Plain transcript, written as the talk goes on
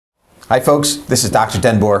Hi folks, this is Dr.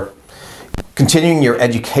 Boer. Continuing your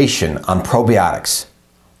education on probiotics.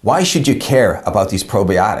 Why should you care about these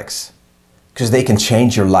probiotics? Because they can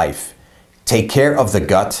change your life. Take care of the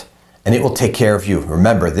gut and it will take care of you.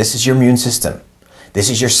 Remember, this is your immune system. This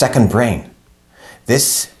is your second brain.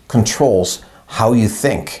 This controls how you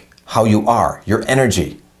think, how you are, your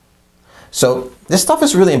energy. So this stuff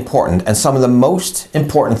is really important, and some of the most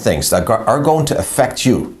important things that are going to affect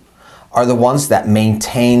you are the ones that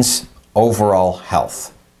maintains overall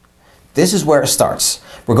health. This is where it starts.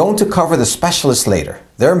 We're going to cover the specialists later.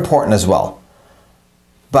 They're important as well.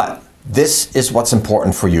 But this is what's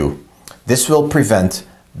important for you. This will prevent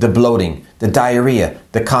the bloating, the diarrhea,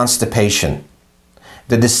 the constipation,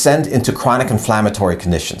 the descent into chronic inflammatory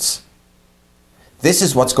conditions. This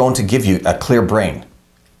is what's going to give you a clear brain,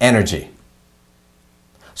 energy.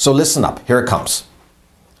 So listen up, here it comes.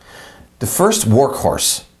 The first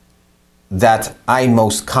workhorse that I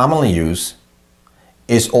most commonly use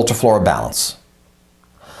is Ultraflora Balance.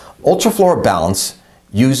 Ultraflora Balance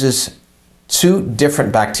uses two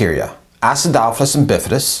different bacteria, Acidophillus and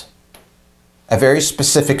Bifidus, a very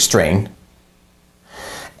specific strain,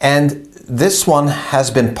 and this one has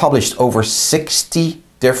been published over 60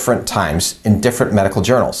 different times in different medical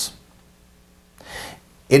journals.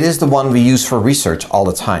 It is the one we use for research all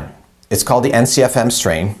the time. It's called the NCFM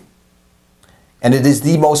Strain, and it is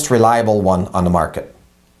the most reliable one on the market.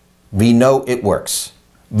 We know it works.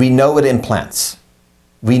 We know it implants.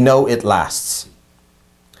 We know it lasts.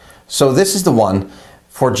 So this is the one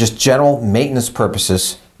for just general maintenance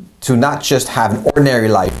purposes, to not just have an ordinary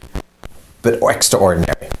life, but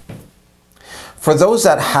extraordinary. For those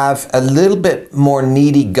that have a little bit more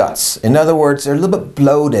needy guts, in other words, they're a little bit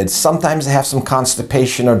bloated, sometimes they have some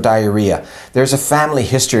constipation or diarrhea, there's a family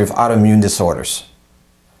history of autoimmune disorders.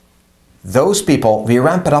 Those people, we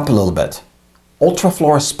ramp it up a little bit.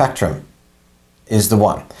 Ultraflora Spectrum is the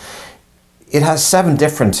one. It has 7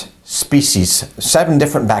 different species, 7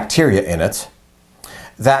 different bacteria in it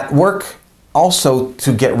that work also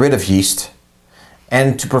to get rid of yeast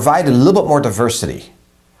and to provide a little bit more diversity,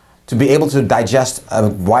 to be able to digest a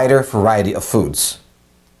wider variety of foods.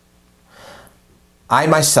 I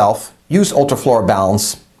myself use Ultraflora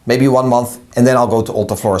Balance maybe 1 month, and then I'll go to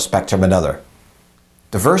Ultraflora Spectrum another.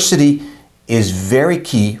 Diversity is very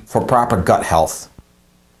key for proper gut health.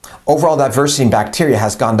 Overall diversity in bacteria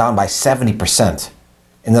has gone down by 70%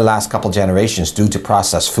 in the last couple generations due to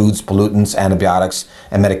processed foods, pollutants, antibiotics,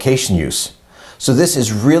 and medication use. So this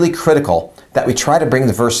is really critical that we try to bring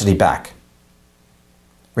diversity back.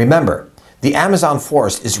 Remember, the Amazon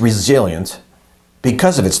forest is resilient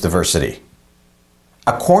because of its diversity.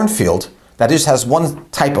 A cornfield that just has one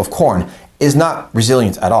type of corn is not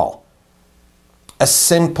resilient at all. A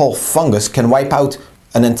simple fungus can wipe out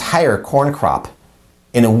an entire corn crop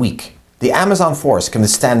in a week. The Amazon forest can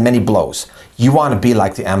withstand many blows. You want to be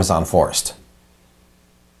like the Amazon forest.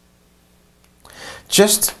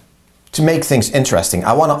 Just to make things interesting,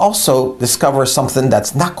 I want to also discover something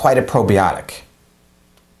that's not quite a probiotic.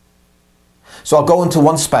 So I'll go into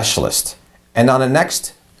one specialist, and on the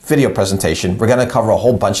next video presentation, we're going to cover a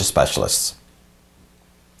whole bunch of specialists.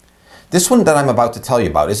 This one that I'm about to tell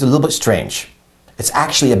you about is a little bit strange. It's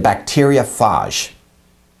actually a bacteriophage.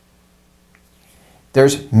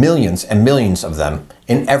 There's millions and millions of them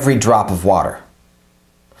in every drop of water.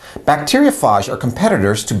 Bacteriophage are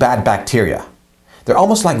competitors to bad bacteria. They're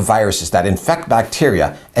almost like viruses that infect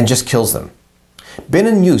bacteria and just kills them. Been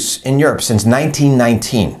in use in Europe since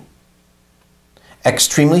 1919.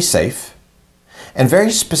 Extremely safe and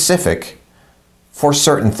very specific for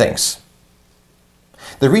certain things.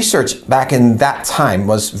 The research back in that time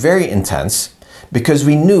was very intense because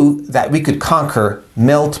we knew that we could conquer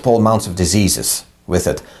multiple amounts of diseases with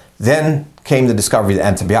it. Then came the discovery of the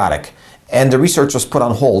antibiotic, and the research was put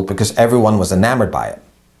on hold because everyone was enamored by it.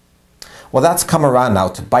 Well, that's come around now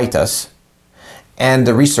to bite us, and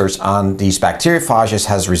the research on these bacteriophages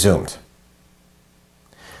has resumed.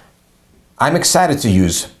 I'm excited to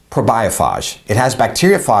use Probiotics. It has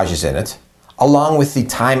bacteriophages in it, along with the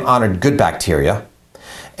time-honored good bacteria,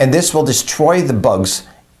 and this will destroy the bugs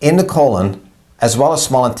in the colon as well as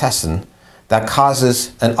small intestine that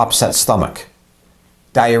causes an upset stomach,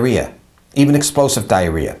 diarrhea, even explosive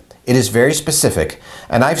diarrhea. It is very specific,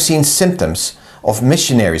 and I've seen symptoms of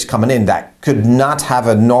missionaries coming in that could not have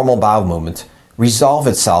a normal bowel movement resolve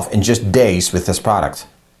itself in just days with this product,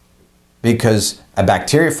 because a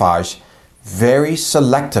bacteriophage very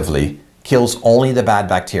selectively kills only the bad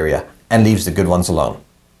bacteria and leaves the good ones alone.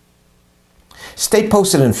 Stay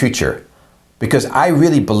posted in the future, because I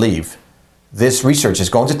really believe this research is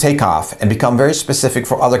going to take off and become very specific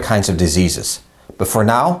for other kinds of diseases. But for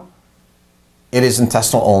now, It is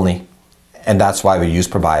intestinal only, and that's why we use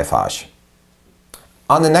Probiotics.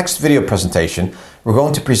 On the next video presentation, we're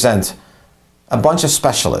going to present a bunch of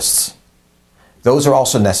specialists. Those are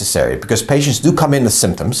also necessary because patients do come in with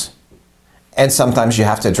symptoms, and sometimes you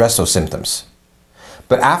have to address those symptoms.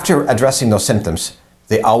 But after addressing those symptoms,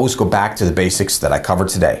 they always go back to the basics that I covered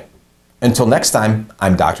today. Until next time,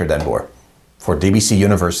 I'm Dr. Boer for DBC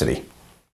University.